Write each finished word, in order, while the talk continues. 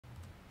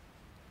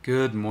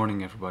Good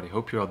morning everybody,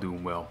 hope you're all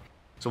doing well.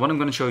 So what I'm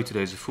going to show you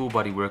today is a full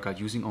body workout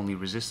using only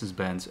resistance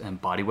bands and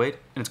body weight,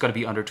 and it's got to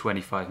be under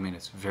 25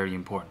 minutes, very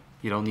important.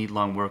 You don't need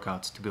long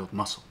workouts to build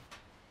muscle.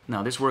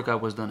 Now this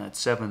workout was done at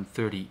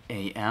 7:30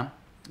 a.m.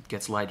 It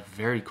gets light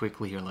very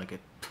quickly here, like at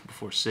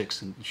before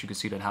 6, and as you can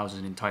see that houses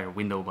an entire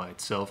window by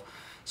itself.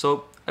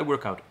 So I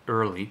work out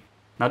early.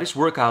 Now this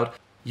workout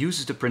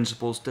uses the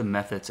principles, the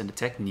methods and the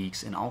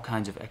techniques and all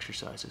kinds of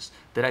exercises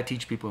that I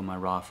teach people in my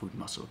Raw Food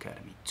Muscle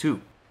Academy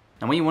too.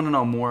 Now when you want to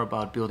know more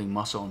about building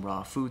muscle on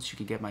raw foods, you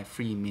can get my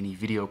free mini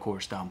video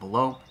course down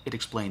below. It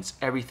explains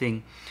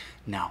everything.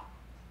 Now,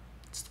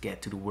 let's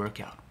get to the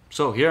workout.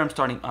 So here I'm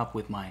starting up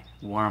with my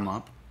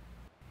warm-up.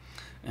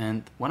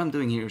 And what I'm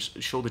doing here is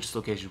shoulder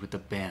dislocations with the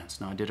bands.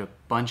 Now I did a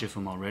bunch of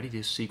them already.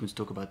 This sequence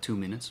took about 2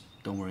 minutes.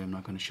 Don't worry, I'm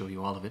not going to show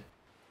you all of it.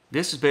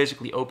 This is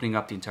basically opening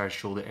up the entire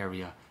shoulder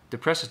area.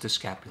 Depresses the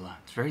scapula.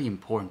 It's very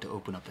important to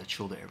open up that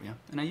shoulder area.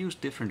 And I use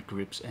different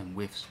grips and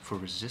widths for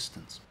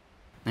resistance.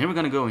 Now here we're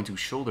going to go into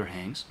shoulder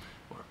hangs,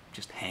 or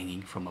just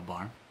hanging from a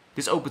bar.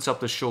 This opens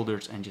up the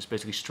shoulders and just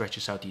basically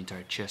stretches out the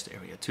entire chest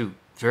area too.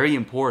 Very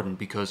important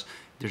because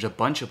there's a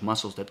bunch of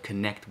muscles that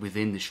connect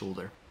within the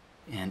shoulder.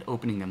 And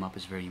opening them up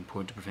is very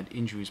important to prevent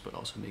injuries, but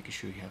also making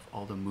sure you have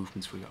all the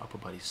movements for your upper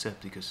body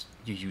set because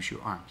you use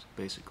your arms,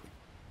 basically.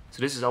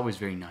 So this is always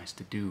very nice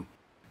to do.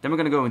 Then we're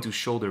going to go into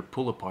shoulder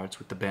pull-aparts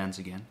with the bands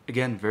again.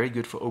 Again, very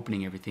good for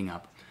opening everything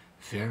up.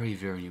 Very,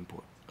 very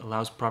important.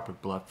 Allows proper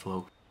blood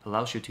flow.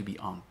 Allows you to be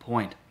on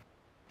point.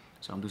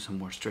 So I'll do some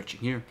more stretching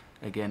here.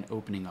 Again,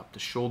 opening up the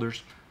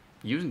shoulders.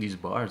 Using these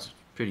bars,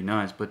 pretty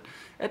nice. But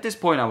at this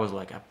point I was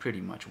like, I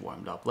pretty much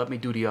warmed up. Let me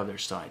do the other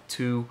side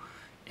too.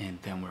 And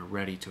then we're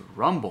ready to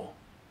rumble.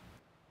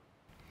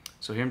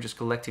 So here I'm just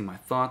collecting my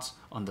thoughts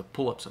on the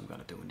pull-ups I'm going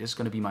to do. And this is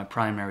going to be my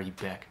primary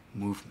back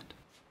movement.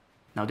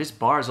 Now this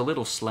bar is a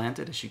little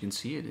slanted, as you can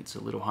see it. It's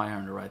a little higher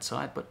on the right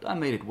side, but I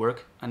made it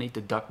work. I need to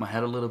duck my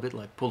head a little bit,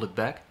 like pull it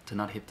back to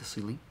not hit the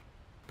ceiling.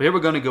 But here we're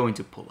going to go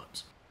into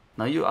pull-ups.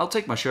 Now I'll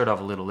take my shirt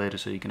off a little later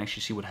so you can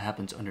actually see what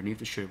happens underneath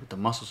the shirt with the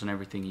muscles and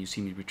everything. You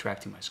see me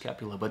retracting my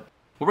scapula. But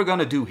what we're going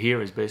to do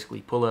here is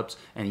basically pull-ups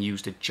and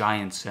use the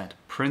giant set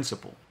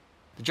principle.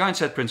 The giant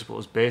set principle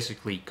is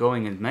basically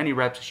going as many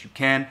reps as you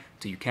can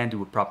until you can't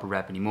do a proper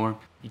rep anymore.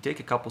 You take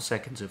a couple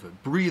seconds of a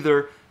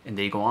breather and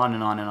they go on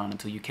and on and on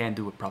until you can't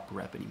do a proper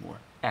rep anymore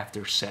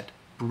after set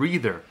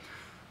breather.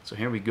 So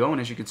here we go,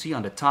 and as you can see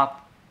on the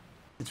top,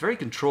 it's very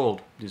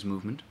controlled, this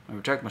movement. I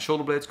retract my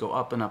shoulder blades, go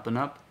up and up and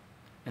up,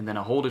 and then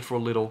I hold it for a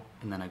little,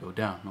 and then I go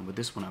down. Now with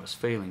this one I was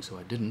failing, so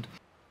I didn't.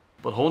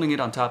 But holding it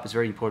on top is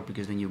very important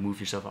because then you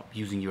move yourself up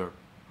using your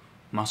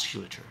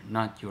musculature,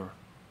 not your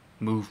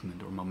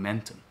movement or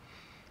momentum.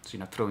 So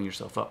you're not throwing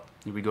yourself up.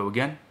 Here we go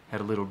again,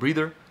 had a little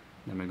breather,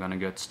 then we're gonna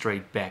get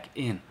straight back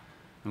in.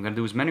 I'm gonna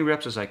do as many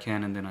reps as I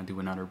can, and then I do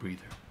another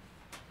breather.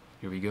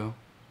 Here we go.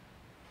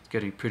 It's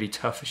getting pretty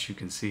tough, as you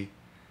can see.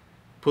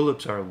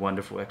 Pull-ups are a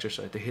wonderful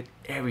exercise. They hit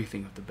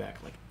everything of the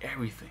back, like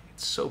everything.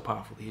 It's so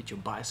powerful. They hit your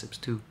biceps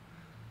too.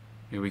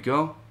 Here we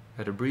go.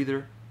 Had a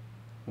breather.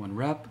 1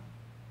 rep.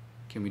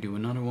 Can we do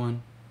another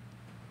one?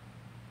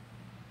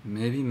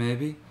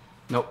 Maybe.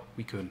 Nope,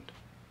 we couldn't.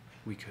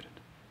 We couldn't.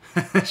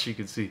 As you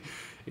can see,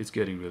 it's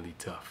getting really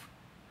tough.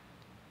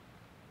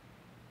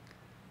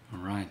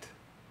 Alright.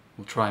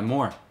 We'll try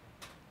more.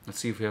 Let's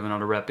see if we have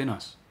another rep in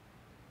us.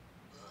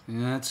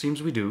 Yeah, it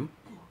seems we do.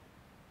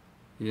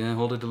 Yeah,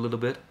 hold it a little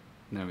bit.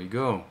 There we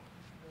go.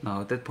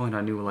 Now at that point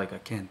I knew like I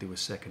can't do a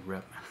second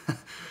rep.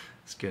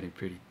 It's getting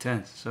pretty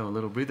tense. So a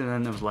little breather,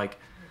 and then I was like,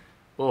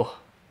 oh,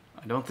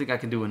 I don't think I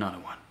can do another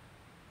one.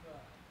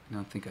 I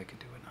don't think I can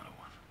do another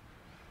one.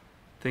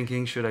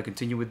 Thinking, should I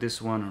continue with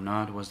this one or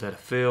not? Was that a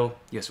fail?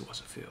 Yes, it was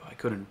a fail. I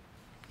couldn't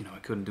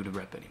do the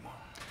rep anymore.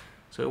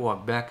 So I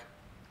walked back.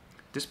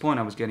 At this point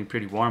I was getting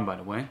pretty warm, by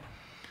the way.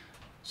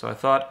 So I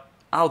thought,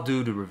 I'll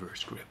do the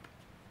reverse grip.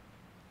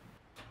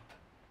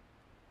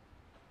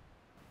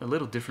 A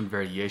little different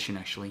variation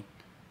actually,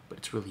 but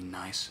it's really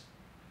nice.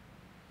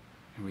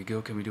 Here we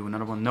go. Can we do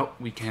another one? Nope,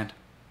 we can't.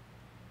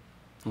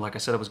 Like I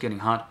said, I was getting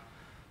hot.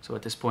 So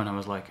at this point I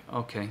was like,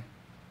 okay,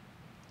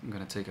 I'm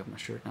gonna take off my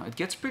shirt. Now it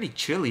gets pretty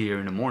chilly here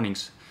in the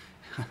mornings.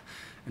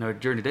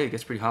 During the day it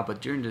gets pretty hot,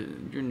 but during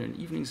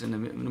the evenings and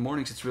in the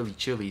mornings it's really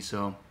chilly.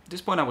 So at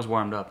this point I was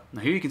warmed up.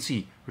 Now here you can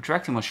see,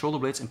 retracting my shoulder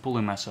blades and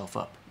pulling myself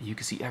up. You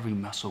can see every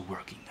muscle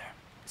working there.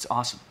 It's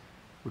awesome.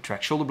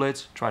 Retract shoulder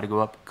blades, try to go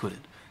up,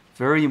 couldn't.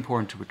 Very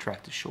important to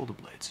retract the shoulder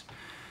blades.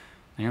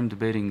 Now I'm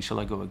debating, shall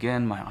I go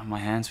again? My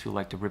hands feel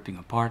like they're ripping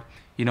apart.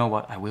 You know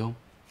what, I will.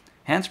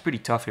 Hands pretty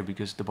tough here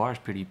because the bar is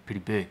pretty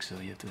big, so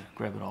you have to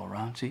grab it all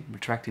around. See,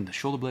 retracting the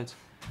shoulder blades.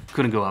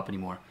 Couldn't go up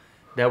anymore.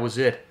 That was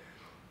it.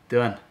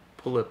 Done.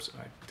 Pull-ups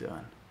are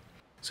done.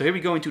 So here we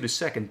go into the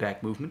second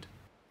back movement.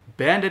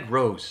 Banded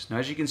rows. Now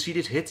as you can see,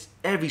 this hits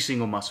every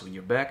single muscle in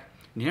your back.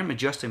 And here I'm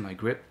adjusting my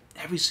grip.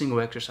 Every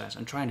single exercise,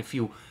 I'm trying to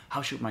feel,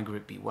 how should my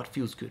grip be? What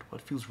feels good?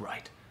 What feels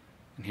right?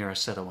 And here I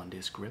settle on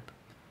this grip.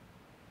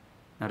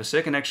 Now the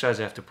second exercise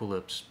after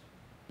pull-ups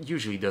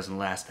usually doesn't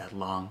last that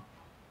long.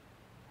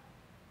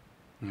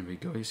 There we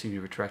go. You see me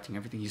retracting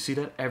everything. You see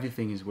that?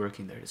 Everything is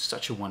working there. It's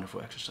such a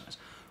wonderful exercise.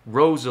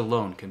 Rows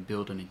alone can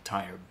build an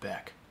entire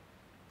back.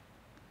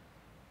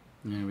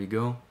 There we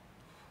go.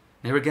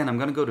 Here again, I'm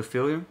going to go to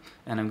failure,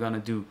 and I'm going to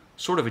do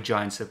sort of a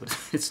giant set, but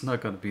it's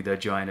not going to be that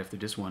giant after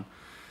this one.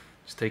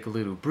 Just take a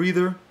little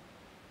breather,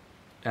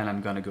 and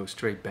I'm going to go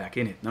straight back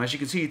in it. Now, as you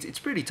can see, it's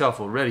pretty tough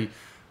already.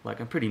 Like,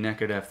 I'm pretty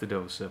knackered after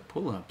those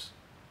pull-ups.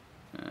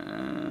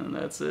 And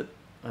that's it.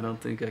 I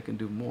don't think I can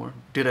do more.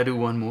 Did I do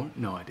one more?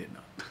 No, I did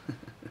not.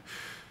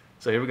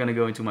 So here we're going to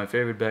go into my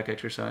favorite back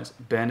exercise,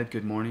 Banded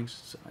Good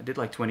Mornings. So I did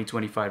like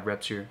 20-25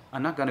 reps here.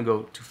 I'm not going to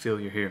go to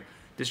failure here.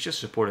 This is just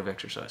supportive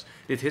exercise.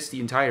 It hits the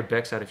entire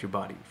backside of your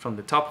body, from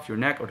the top of your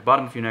neck or the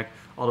bottom of your neck,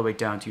 all the way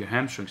down to your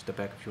hamstrings, the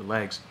back of your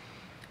legs.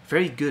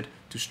 Very good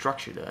to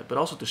structure that, but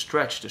also to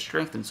stretch, to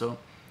strengthen. So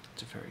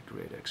it's a very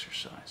great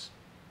exercise.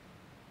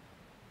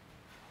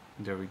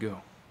 And there we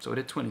go. So I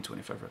did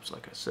 20-25 reps,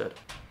 like I said.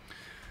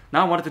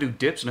 Now I wanted to do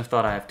dips, and I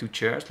thought I have two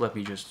chairs. Let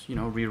me just,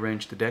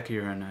 rearrange the deck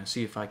here and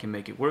see if I can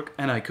make it work.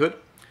 And I could.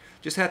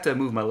 Just had to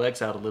move my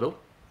legs out a little.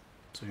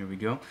 So here we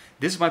go.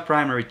 This is my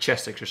primary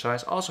chest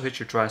exercise. Also hits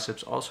your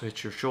triceps, also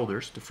hits your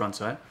shoulders, the front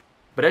side.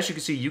 But as you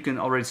can see, you can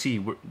already see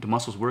the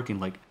muscles working,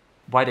 like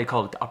why they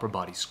call it the upper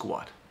body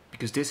squat.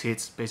 Because this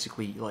hits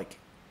basically like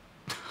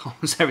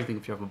almost everything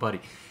of your upper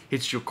body.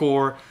 Hits your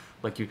core,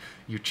 like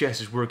your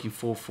chest is working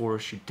full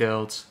force, your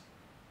delts.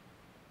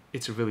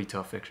 It's a really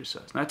tough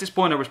exercise. Now at this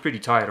point I was pretty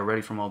tired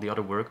already from all the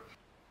other work.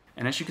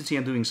 And as you can see,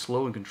 I'm doing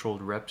slow and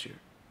controlled reps here.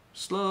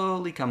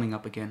 Slowly coming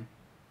up again.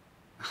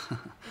 It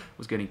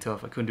was getting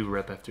tough. I couldn't do a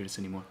rep after this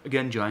anymore.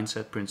 Again, giant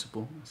set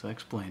principle, as I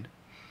explained.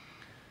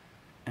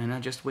 And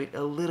I just wait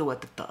a little at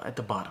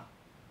the bottom.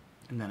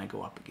 And then I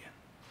go up again.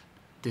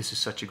 This is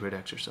such a great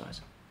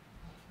exercise.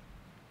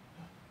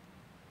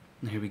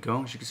 And here we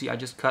go. As you can see, I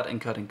just cut and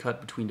cut and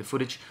cut between the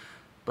footage.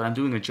 But I'm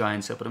doing a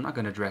giant set, but I'm not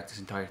going to drag this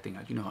entire thing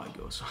out. You know how it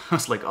goes. So I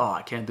was like, oh,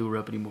 I can't do a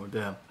rep anymore.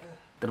 Damn.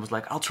 Then I was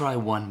like, I'll try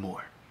one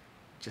more.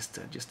 Just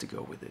to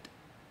go with it.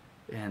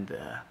 And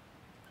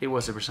it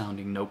was a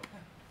resounding nope.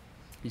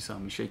 You saw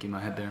me shaking my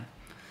head there.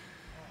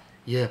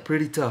 Yeah,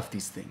 pretty tough,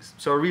 these things.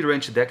 So I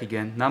rearranged the deck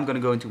again. Now I'm going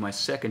to go into my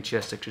second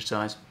chest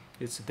exercise.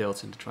 It's the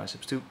delts and the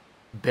triceps too.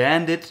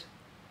 Banded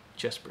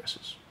chest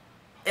presses.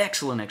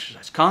 Excellent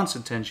exercise.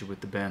 Constant tension with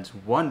the bands.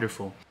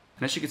 Wonderful.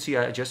 And as you can see,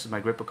 I adjusted my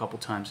grip a couple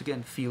times.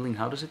 Again, feeling,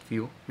 how does it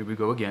feel? Here we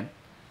go again.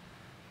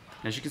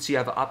 And as you can see, I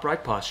have an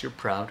upright posture,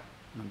 proud.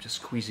 And I'm just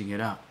squeezing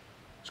it out.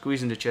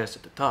 Squeezing the chest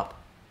at the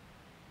top.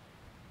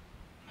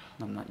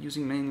 I'm not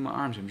using mainly my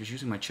arms. I'm just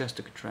using my chest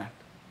to contract.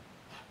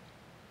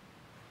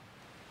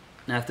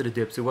 And after the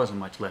dips, there wasn't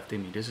much left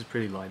in me. This is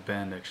pretty light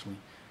band, actually.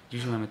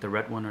 Usually I'm at the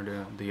red one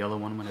or the yellow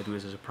one when I do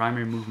this as a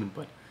primary movement,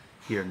 but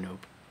here,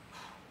 nope.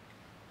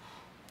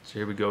 So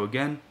here we go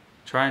again.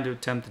 Trying to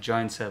attempt a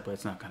giant set, but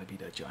it's not going to be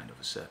that giant of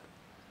a set.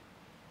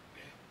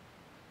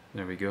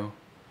 There we go.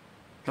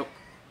 Nope,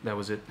 that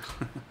was it.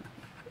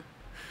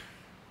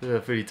 Yeah,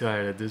 pretty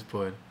tired at this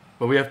point.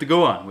 But we have to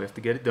go on. We have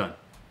to get it done.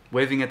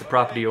 Waving at the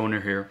property owner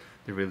here.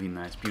 The really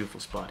nice, beautiful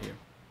spot here.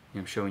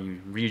 I'm showing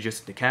you,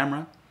 readjusted the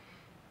camera.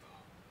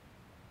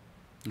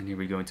 And here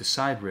we go into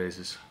side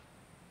raises.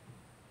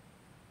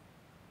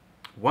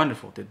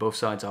 Wonderful. Did both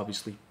sides,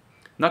 obviously.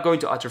 Not going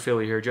to utter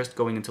failure here, just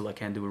going until I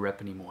can't do a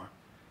rep anymore.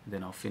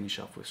 Then I'll finish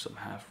off with some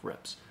half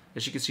reps.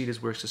 As you can see,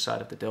 this works the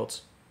side of the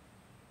delts.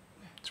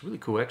 It's a really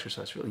cool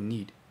exercise, really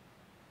neat.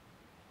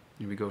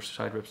 Here we go,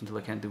 side reps until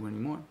I can't do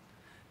anymore.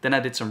 Then I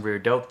did some rear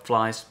delt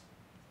flies.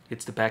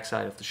 Hits the back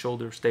side of the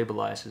shoulder,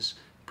 stabilizes,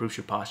 improves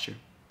your posture.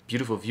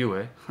 Beautiful view,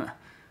 eh?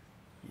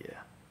 Yeah,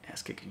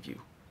 ass-kicking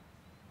view.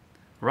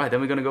 Right,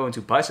 then we're going to go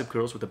into bicep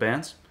curls with the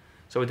bands.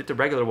 So I did the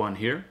regular one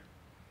here.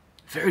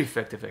 Very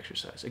effective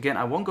exercise. Again,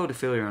 I won't go to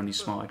failure on these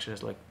small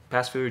exercises like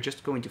past failure,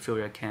 just going to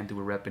failure. I can't do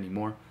a rep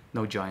anymore.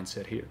 No giant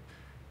set here.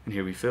 And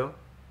here we feel.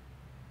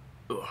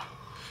 Ugh.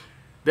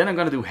 Then I'm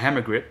going to do hammer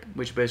grip,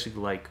 which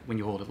basically like when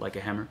you hold it like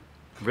a hammer.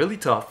 Really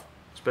tough,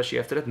 especially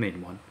after that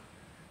main one.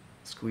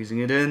 Squeezing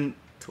it in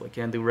till I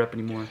can't do a rep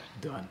anymore.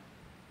 Done.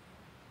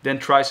 Then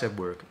tricep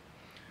work.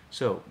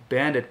 So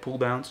banded pull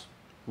downs.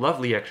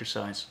 Lovely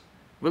exercise.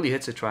 Really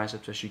hits the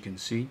triceps, as you can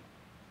see.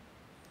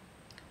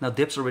 Now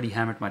dips already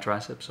hammered my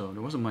triceps, so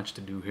there wasn't much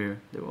to do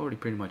here. They were already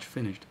pretty much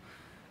finished.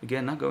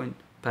 Again, not going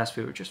past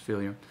failure, just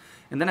failure.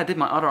 And then I did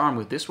my other arm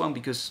with this one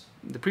because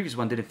the previous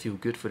one didn't feel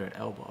good for that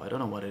elbow. I don't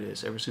know what it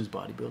is, ever since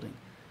bodybuilding.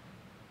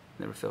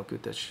 Never felt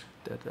good, that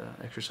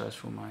exercise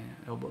for my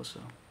elbow, so.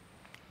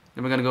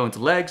 Then we're gonna go into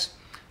legs.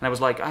 And I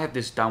was like, I have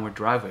this downward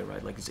driveway,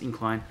 right? Like this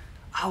incline.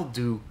 I'll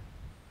do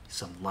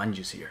some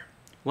lunges here.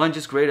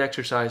 Lunges, great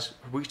exercise,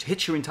 which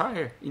hits your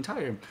entire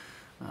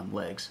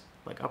legs.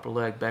 Like upper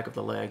leg, back of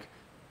the leg.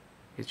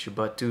 Hits your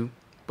butt too.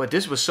 But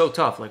this was so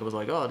tough. Like I was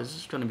like, oh, this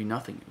is gonna be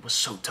nothing. It was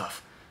so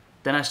tough.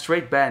 Then I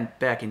straight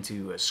back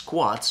into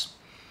squats.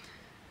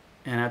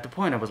 And at the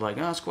point I was like,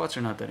 oh, squats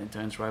are not that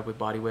intense, right, with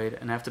body weight.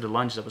 And after the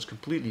lunges I was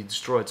completely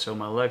destroyed. So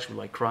my legs were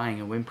like crying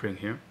and whimpering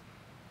here.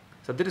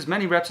 So I did as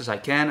many reps as I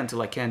can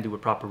until I can't do a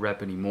proper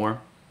rep anymore.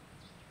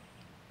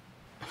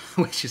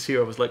 Which is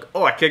here, I was like,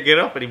 oh, I can't get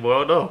up anymore,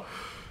 oh no.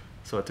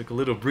 So I took a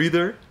little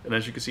breather, and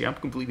as you can see, I'm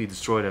completely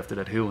destroyed after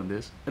that hill in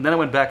this. And then I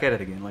went back at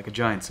it again, like a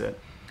giant set.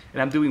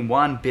 And I'm doing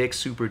one big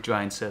super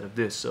giant set of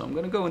this. So I'm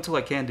gonna go until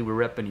I can't do a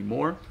rep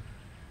anymore,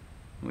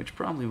 which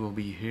probably will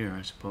be here,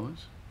 I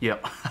suppose. Yeah,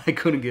 I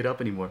couldn't get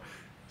up anymore.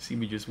 See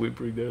me just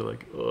whimpering there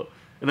like, oh.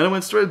 And then I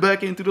went straight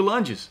back into the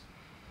lunges.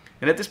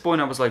 And at this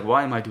point I was like,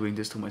 why am I doing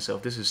this to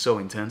myself? This is so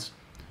intense.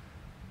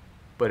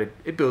 But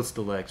it builds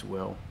the legs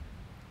well.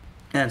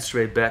 And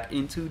straight back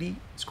into the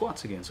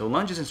squats again. So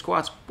lunges and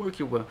squats work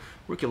your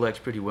legs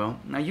pretty well.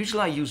 Now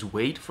usually I use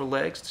weight for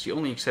legs. It's the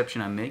only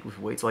exception I make with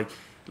weights. Like,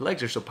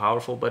 legs are so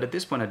powerful, but at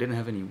this point I didn't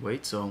have any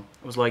weight, so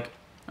I was like,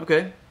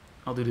 okay,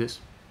 I'll do this.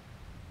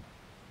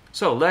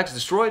 So legs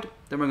destroyed.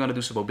 Then we're gonna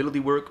do some mobility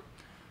work.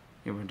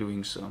 Here we're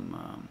doing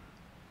some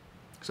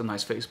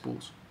nice face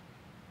pulls.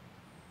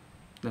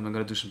 Then we're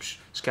gonna do some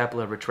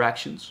scapular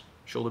retractions,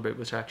 shoulder blade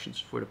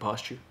retractions for the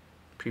posture.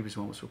 Previous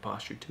one was for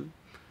posture too.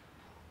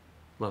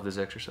 Love this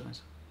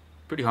exercise.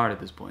 Pretty hard at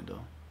this point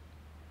though.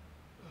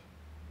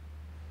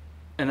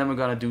 And then we're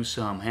gonna do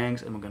some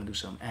hangs and we're gonna do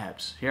some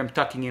abs. Here I'm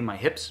tucking in my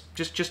hips,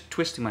 just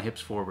twisting my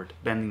hips forward,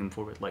 bending them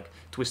forward, like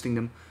twisting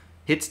them.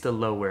 Hits the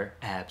lower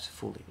abs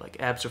fully. Like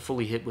abs are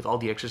fully hit with all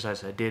the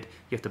exercises I did.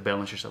 You have to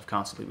balance yourself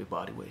constantly with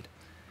body weight.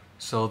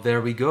 So there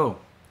we go.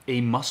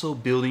 A muscle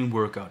building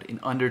workout in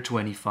under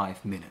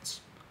 25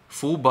 minutes.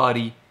 Full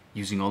body,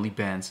 using only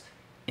bands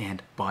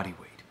and body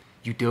weight.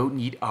 You don't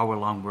need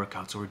hour-long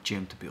workouts or a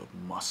gym to build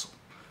muscle.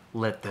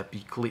 Let that be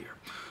clear.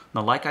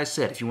 Now, like I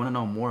said, if you want to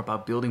know more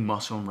about building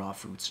muscle on raw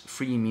foods,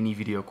 free mini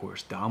video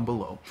course down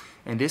below.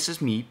 And this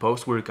is me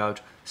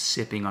post-workout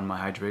sipping on my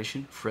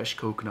hydration, fresh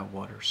coconut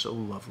water, so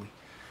lovely.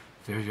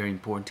 Very, very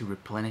important to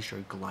replenish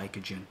your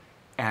glycogen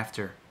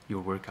after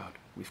your workout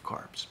with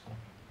carbs.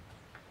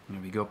 There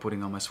we go,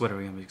 putting on my sweater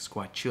again, it's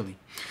quite chilly.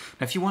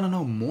 Now, if you want to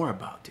know more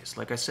about this,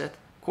 like I said,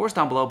 course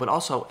down below, but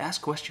also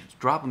ask questions,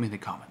 drop them in the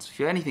comments. If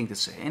you have anything to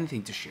say,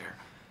 anything to share,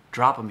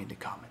 drop them in the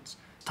comments.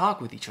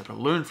 Talk with each other,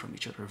 learn from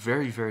each other,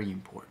 very, very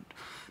important.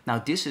 Now,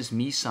 this is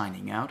me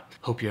signing out.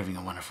 Hope you're having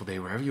a wonderful day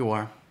wherever you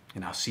are,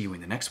 and I'll see you in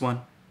the next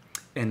one.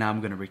 And now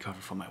I'm gonna recover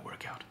from my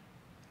workout,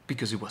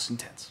 because it was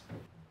intense.